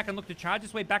to buy back and look to charge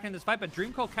his way back into this fight, but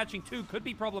Dream Coil catching 2 could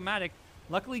be problematic.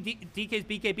 Luckily, DK's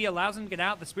BKB allows him to get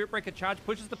out. The Spirit Breaker charge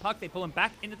pushes the Puck. They pull him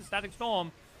back into the Static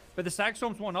Storm, but the Static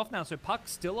Storm's worn off now, so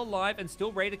Puck's still alive and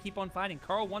still ready to keep on fighting.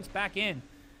 Coral wants back in.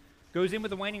 Goes in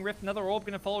with a Waning Rift. Another Orb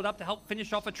going to follow it up to help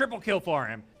finish off a triple kill for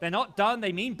him. They're not done.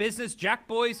 They mean business. Jack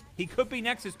boys, he could be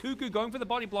next. As Cuckoo going for the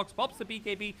body blocks, pops the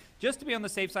BKB just to be on the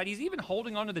safe side. He's even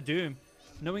holding on to the Doom,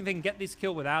 knowing they can get this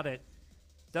kill without it.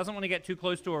 Doesn't want to get too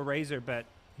close to a Razor, but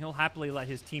he'll happily let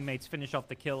his teammates finish off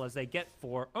the kill as they get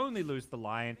 4, only lose the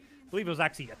Lion. I believe it was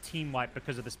actually a team wipe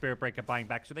because of the Spirit Breaker buying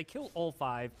back, so they kill all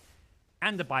 5.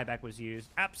 And the buyback was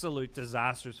used. Absolute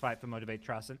disastrous fight for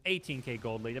Motivate.Trust. An 18k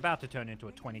gold lead, about to turn into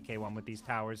a 20k one with these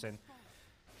towers. And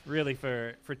really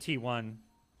for T1,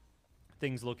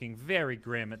 things looking very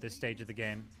grim at this stage of the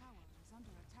game.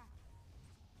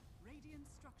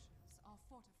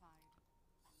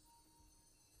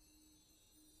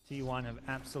 T1 have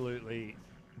absolutely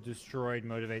destroyed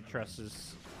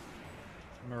Motivate.Trust's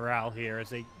morale here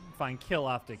as they find kill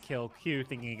after kill. Q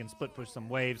thinking he can split push some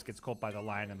waves, gets caught by the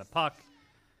Lion and the Puck.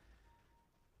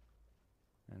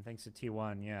 And thanks to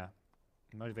T1, yeah,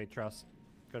 Motivate.Trust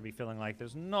gotta be feeling like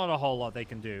there's not a whole lot they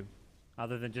can do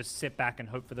other than just sit back and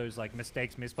hope for those like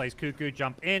mistakes, misplays. Cuckoo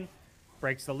jump in,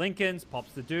 breaks the Lincolns,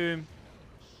 pops the Doom.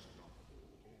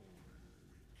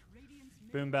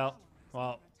 Boom Belt.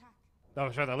 Well,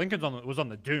 oh, sorry, the Lincoln's was on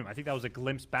the Doom. I think that was a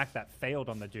glimpse back that failed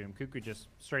on the Doom. Cuckoo just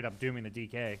straight up dooming the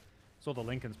DK. Saw the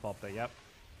Lincolns pop there, yep.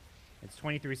 It's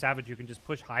 23 Savage. You can just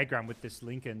push high ground with this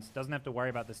Lincolns. Doesn't have to worry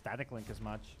about the static link as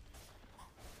much.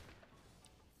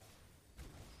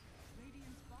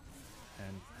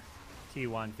 And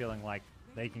T1 feeling like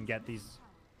they can get these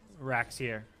racks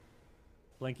here.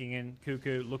 Blinking in,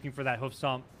 Cuckoo looking for that hoof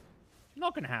stomp.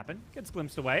 Not going to happen. Gets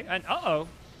glimpsed away. And uh-oh,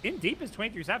 in deep is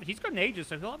 23 Savage. He's got an Aegis,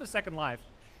 so he'll have a second life.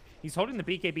 He's holding the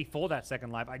BKB for that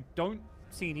second life. I don't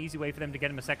see an easy way for them to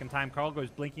get him a second time. Carl goes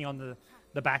blinking on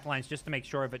the back lines just to make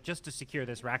sure of it, just to secure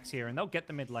this racks here, and they'll get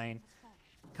the mid lane.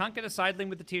 Can't get a side lane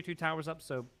with the tier 2 towers up,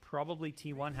 so probably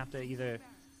T1 have to either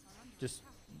just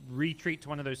retreat to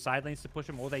one of those side lanes to push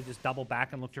them, or they just double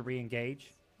back and look to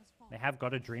re-engage. They have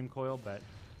got a Dream Coil, but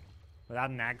without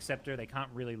an Ag Scepter, they can't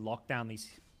really lock down these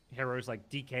heroes like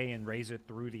DK and Razor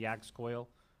through the Ag's coil,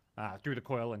 through the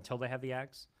coil until they have the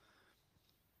Ags.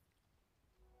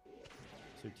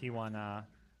 So T1,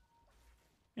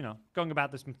 you know, going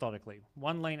about this methodically.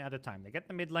 One lane at a time. They get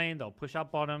the mid lane, they'll push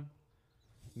up bottom.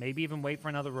 Maybe even wait for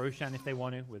another Roshan if they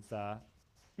want to with,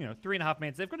 you know, 3.5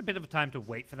 minutes. They've got a bit of a time to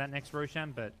wait for that next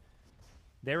Roshan, but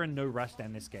They're in no rush to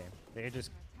end this game. They're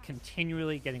just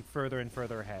continually getting further and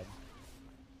further ahead.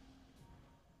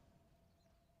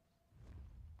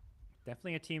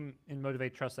 Definitely a team in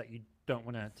Motivate.Trust that you don't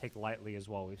want to take lightly as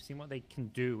well. We've seen what they can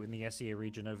do in the SEA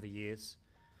region over the years.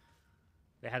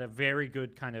 They had a very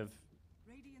good kind of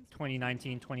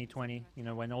 2019, 2020, you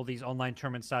know, when all these online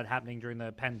tournaments started happening during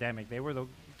the pandemic. They were the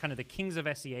kind of the kings of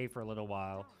SEA for a little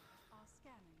while.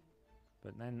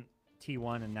 But then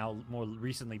T1 and now more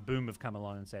recently Boom have come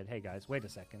along and said, hey guys, wait a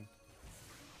second.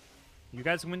 You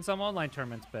guys can win some online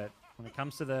tournaments, but when it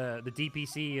comes to the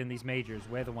DPC and these majors,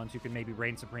 we're the ones who can maybe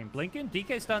reign supreme. Blinken,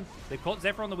 DK stun. They've caught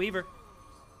Zephyr on the Weaver.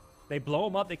 They blow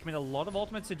him up. They commit a lot of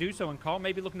ultimates to do so, and Carl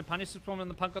may be looking to punish this one on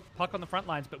the puck on the front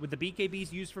lines, but with the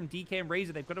BKBs used from DK and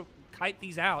Razor, they've got to kite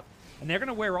these out, and they're going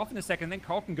to wear off in a second. Then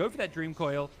Carl can go for that Dream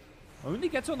Coil. Only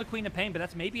gets on the Queen of Pain, but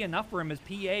that's maybe enough for him as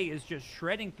PA is just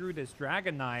shredding through this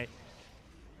Dragon Knight.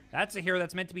 That's a hero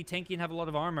that's meant to be tanky and have a lot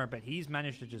of armor, but he's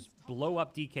managed to just blow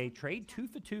up DK. Trade 2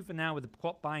 for 2 for now with the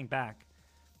Quap buying back.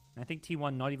 And I think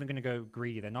T1 not even going to go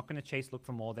greedy. They're not going to chase, look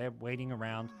for more. They're waiting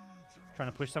around,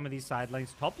 trying to push some of these side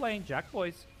lanes. Top lane, Jack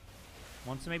Boys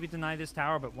wants to maybe deny this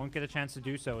tower, but won't get a chance to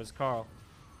do so as Carl.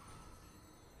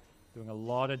 Doing a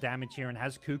lot of damage here and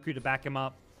has Cuckoo to back him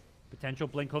up. Potential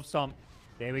Blink Hoof Stomp.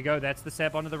 There we go. That's the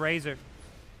Seb onto the Razor.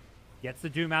 Gets the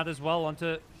Doom out as well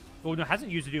onto... Oh, no, hasn't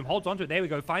used the Doom. Holds onto it. There we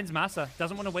go. Finds Massa.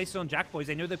 Doesn't want to waste it on Jack Boys.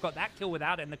 They know they've got that kill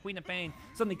without it, and the Queen of Pain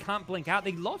suddenly can't blink out.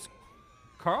 They lost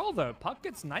Carl, though. Puck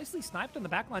gets nicely sniped on the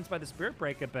backlines by the Spirit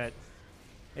Breaker, but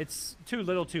it's too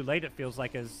little too late, it feels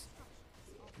like, as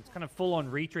it's kind of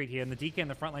full-on retreat here, and the DK in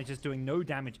the front line is just doing no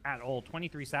damage at all.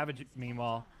 23 Savage,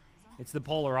 meanwhile, it's the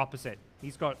polar opposite.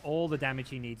 He's got all the damage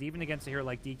he needs, even against a hero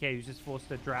like DK, who's just forced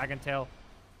to Dragon Tail,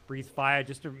 Breathe Fire,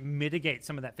 just to mitigate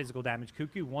some of that physical damage.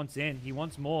 Cuckoo wants in. He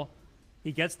wants more.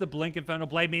 He gets the Blink Infernal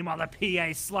Blade. Meanwhile, the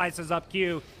PA slices up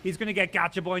Q. He's going to get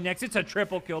Gacha Boy next. It's a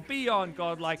triple kill. Beyond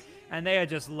godlike. And they are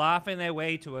just laughing their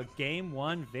way to a Game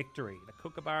 1 victory. The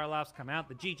Kookaburra laughs come out.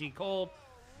 The GG called.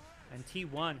 And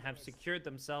T1 have secured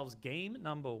themselves game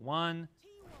number 1.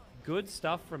 Good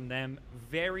stuff from them.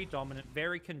 Very dominant.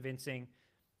 Very convincing.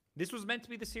 This was meant to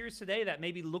be the series today that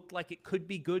maybe looked like it could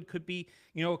be good. Could be,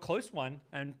 you know, a close one.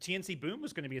 And TNC Boom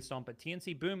was going to be a stomp. But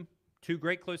TNC Boom... 2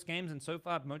 great close games, and so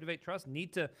far, Motivate.Trust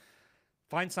need to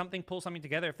find something, pull something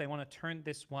together if they want to turn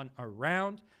this one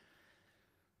around.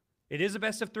 It is a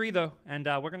best of 3, though, and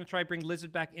we're going to try to bring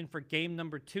Lizard back in for game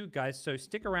number 2, guys. So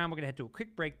stick around. We're going to head to a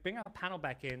quick break, bring our panel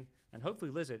back in, and hopefully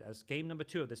Lizard, as game number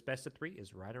 2 of this best of 3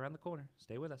 is right around the corner.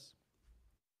 Stay with us.